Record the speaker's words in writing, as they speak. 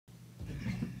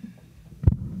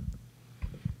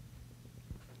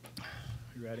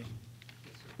You ready?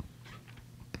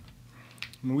 I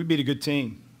mean, we beat a good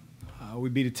team. We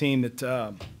beat a team that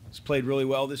has played really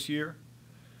well this year.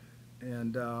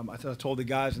 And I told the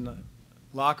guys in the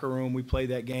locker room we played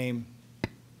that game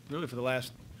really for the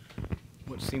last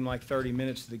what seemed like 30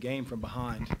 minutes of the game from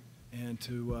behind. And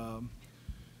to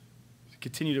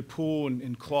continue to pull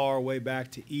and claw our way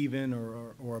back to even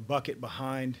or a bucket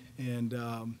behind and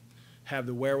have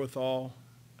the wherewithal,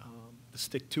 the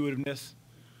stick-to-itiveness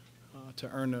to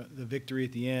earn the victory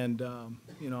at the end,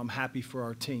 I'm happy for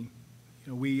our team.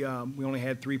 We only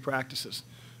had 3 practices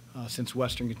since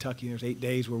Western Kentucky. There's 8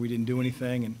 days where we didn't do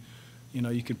anything,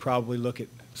 and you could probably look at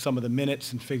some of the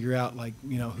minutes and figure out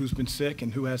who's been sick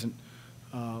and who hasn't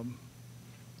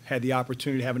had the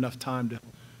opportunity to have enough time to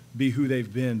be who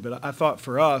they've been. But I thought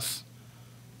for us,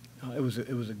 it was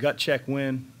a gut check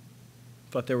win.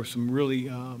 I thought there were some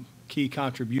really key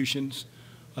contributions.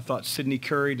 I thought Sidney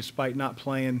Curry, despite not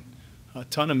playing a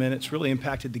ton of minutes, really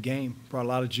impacted the game. Brought a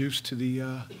lot of juice to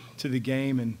the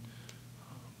game, and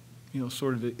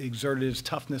sort of exerted his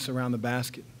toughness around the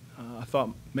basket. I thought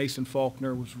Mason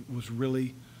Faulkner was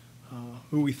really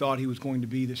who we thought he was going to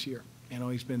be this year.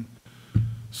 He's been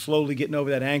slowly getting over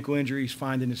that ankle injury. He's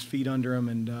finding his feet under him,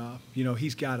 and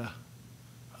he's got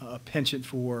a penchant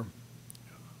for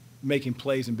making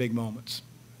plays in big moments,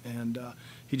 and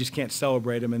he just can't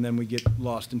celebrate them, and then we get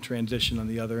lost in transition on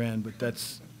the other end. But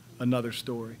that's another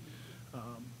story.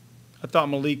 I thought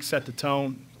Malik set the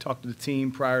tone. He talked to the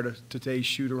team prior to today's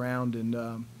shoot-around,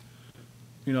 and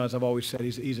as I've always said,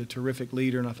 he's a terrific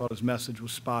leader, and I thought his message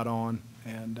was spot on,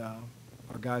 and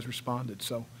our guys responded.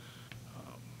 So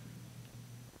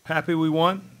happy we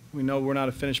won. We know we're not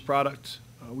a finished product.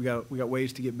 We got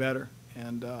ways to get better,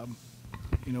 and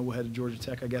we'll head to Georgia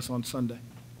Tech, I guess, on Sunday.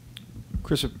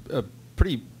 Chris, a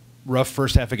pretty rough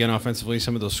first half again offensively,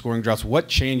 some of those scoring drops. What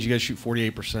changed? You guys shoot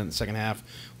 48% in the second half.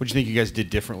 What do you think you guys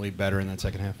did differently better in that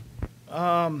second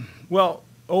half? Well,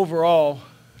 overall,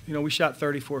 we shot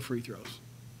 34 free throws.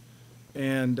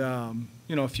 And,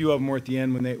 a few of them were at the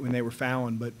end when they were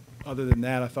fouling. But other than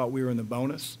that, I thought we were in the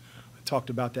bonus. I talked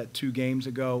about that 2 games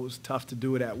ago. It was tough to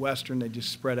do it at Western. They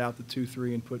just spread out the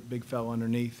 2-3 and put big fella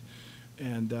underneath.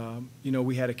 And,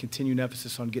 we had a continued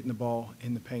emphasis on getting the ball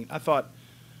in the paint. I thought,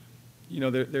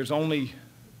 there's only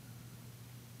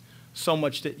so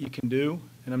much that you can do.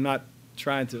 And I'm not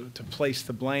trying to place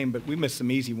the blame, but we missed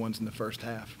some easy ones in the first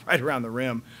half, right around the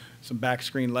rim, some back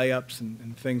screen layups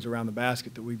and things around the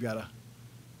basket that we've got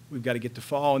to get to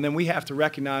fall. And then we have to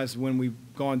recognize when we've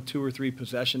gone 2 or 3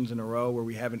 possessions in a row where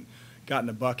we haven't gotten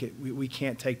a bucket, we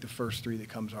can't take the first 3 that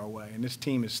comes our way. And this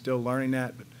team is still learning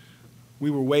that, but we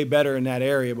were way better in that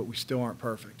area, but we still aren't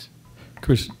perfect.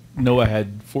 Chris, Noah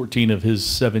had 14 of his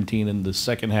 17 in the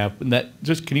second half. And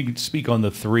can you speak on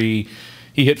the 3?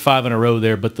 He hit 5 in a row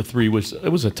there, but the 3 was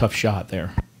a tough shot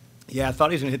there. Yeah, I thought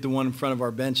he was going to hit the one in front of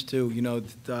our bench too.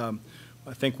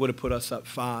 I think would have put us up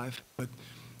 5. But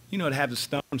to have the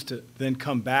stones to then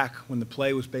come back when the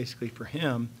play was basically for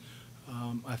him,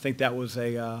 I think that was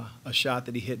a shot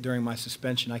that he hit during my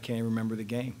suspension. I can't even remember the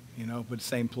game, but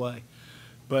same play.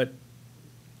 But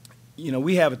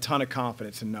we have a ton of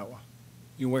confidence in Noah.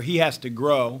 Where he has to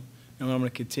grow, and I'm going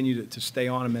to continue to stay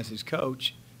on him as his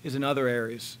coach, is in other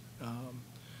areas.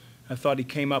 I thought he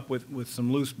came up with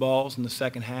some loose balls in the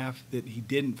second half that he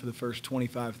didn't for the first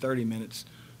 25, 30 minutes.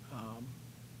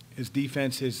 His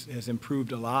defense has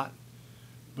improved a lot.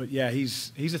 But, yeah,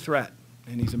 he's a threat,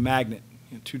 and he's a magnet.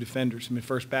 2 defenders. The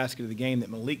first basket of the game that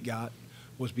Malik got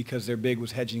was because their big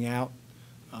was hedging out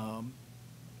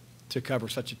to cover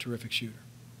such a terrific shooter.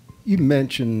 You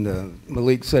mentioned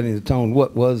Malik setting the tone.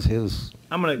 What was his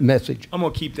message? I'm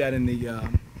going to keep that in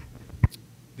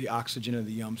the oxygen of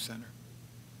the Yum Center.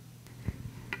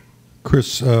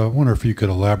 Chris, I wonder if you could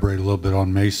elaborate a little bit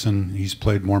on Mason. He's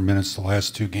played more minutes the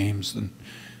last 2 games than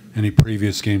any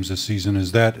previous games this season.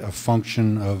 Is that a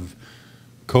function of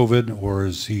COVID, or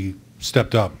has he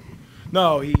stepped up?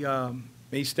 No,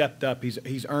 he stepped up.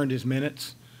 He's earned his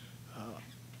minutes.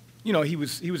 He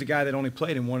was a guy that only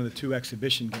played in 1 of the 2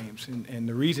 exhibition games, and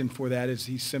the reason for that is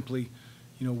he simply,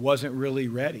 wasn't really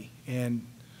ready. And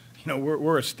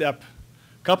we're a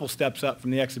couple steps up from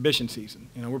the exhibition season.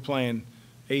 We're playing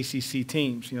ACC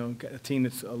teams. A team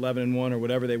that's 11-1 or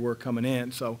whatever they were coming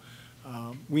in. So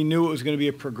we knew it was going to be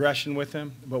a progression with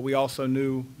him, but we also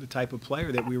knew the type of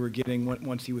player that we were getting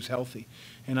once he was healthy.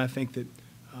 And I think that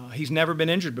he's never been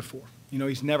injured before.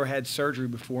 He's never had surgery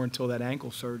before until that ankle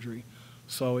surgery.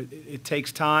 So it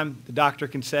takes time. The doctor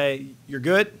can say, you're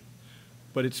good,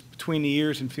 but it's between the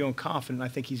ears and feeling confident. I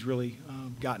think he's really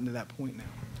gotten to that point now.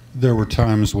 There were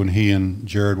times when he and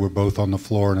Jared were both on the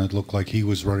floor, and it looked like he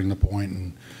was running the point,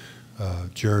 and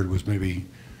Jared was maybe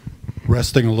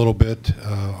resting a little bit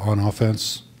on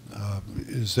offense.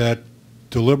 Is that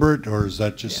deliberate, or is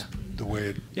that just the way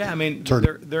it Yeah, I mean, turned?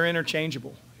 they're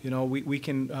interchangeable. You know, we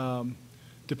can,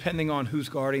 depending on who's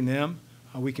guarding them,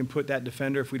 we can put that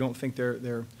defender if we don't think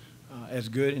they're as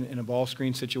good in a ball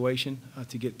screen situation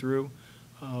to get through.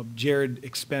 Jared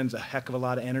expends a heck of a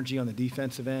lot of energy on the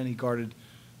defensive end. He guarded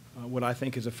what I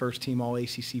think is a first-team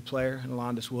All-ACC player,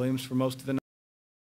 Alondis Williams, for most of the night.